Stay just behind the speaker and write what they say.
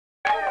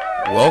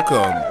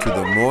Welcome to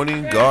the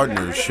Morning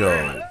Gardener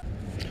Show.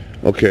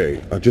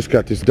 Okay, I just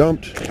got this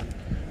dumped,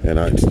 and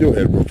I still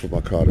had room for my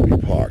car to be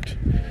parked.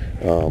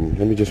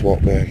 Let me just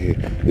walk back here.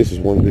 This is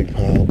one big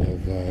pile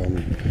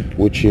of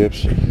wood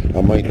chips.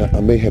 I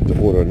may have to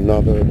order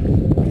another,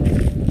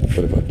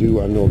 but if I do,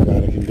 I know a guy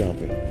that can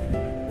dump it.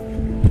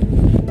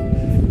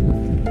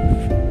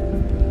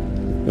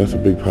 That's a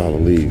big pile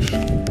of leaves.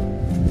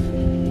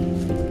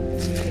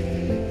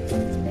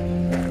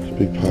 It's a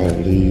big pile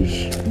of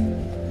leaves.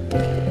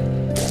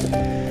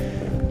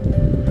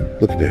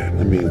 Look at that.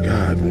 I mean,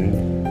 God, man.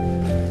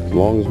 As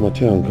long as my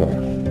town car.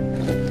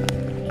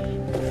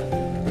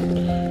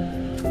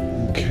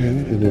 Okay,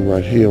 and then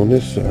right here on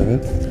this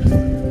side.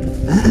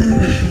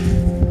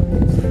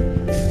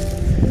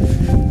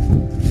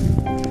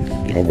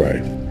 All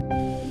right.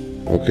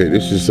 Okay,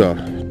 this is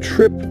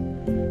trip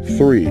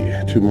 3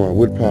 to my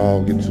wood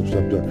pile, getting some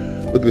stuff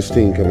done. Look at the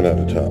steam coming out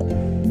the top.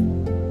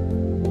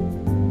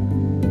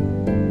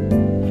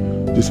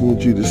 Just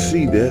want you to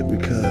see that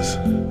because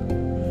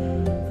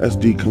that's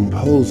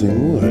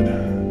decomposing wood.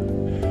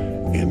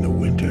 In the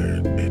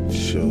winter, it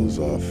shows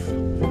off.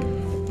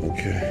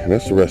 Okay, and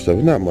that's the rest of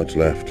it. Not much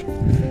left.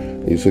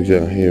 You see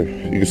down here,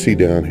 you can see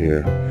down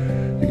here,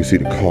 you can see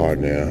the car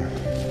now.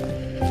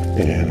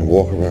 And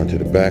walk around to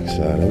the back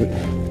side of it.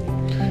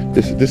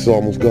 This is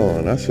almost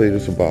gone. I say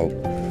this about,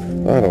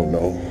 I don't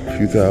know, a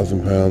few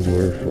thousand pounds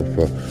worth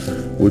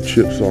of wood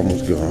chips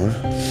almost gone.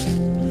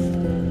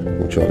 I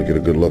want y'all to get a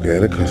good look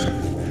at it because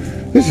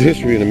this is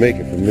history in the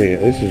making for me.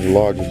 This is the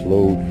largest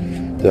load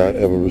that I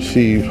ever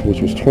received,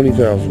 which was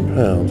 20,000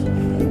 pounds.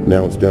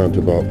 Now it's down to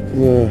about,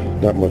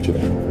 not much of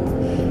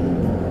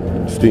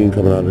that. Steam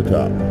coming out of the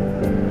top.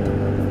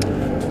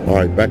 All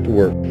right, back to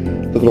work.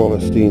 Look at all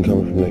that steam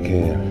coming from that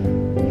can.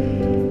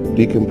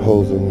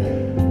 Decomposing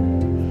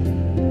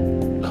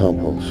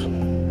compost.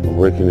 I'm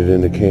breaking it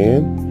in the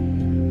can,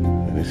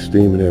 and it's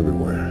steaming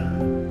everywhere.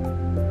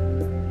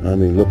 I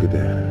mean, look at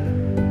that.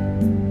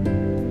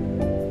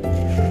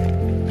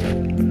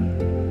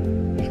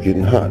 It's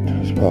getting hot.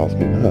 This pile's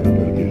getting hot. I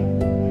better get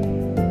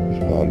this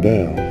pile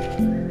down.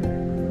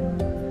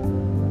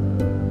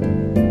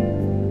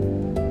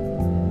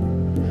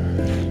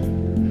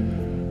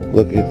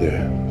 Look at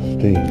that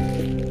steam.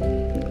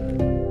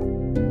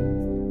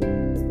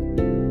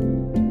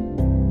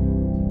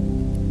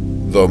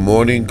 The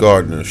Morning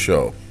Gardener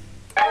Show.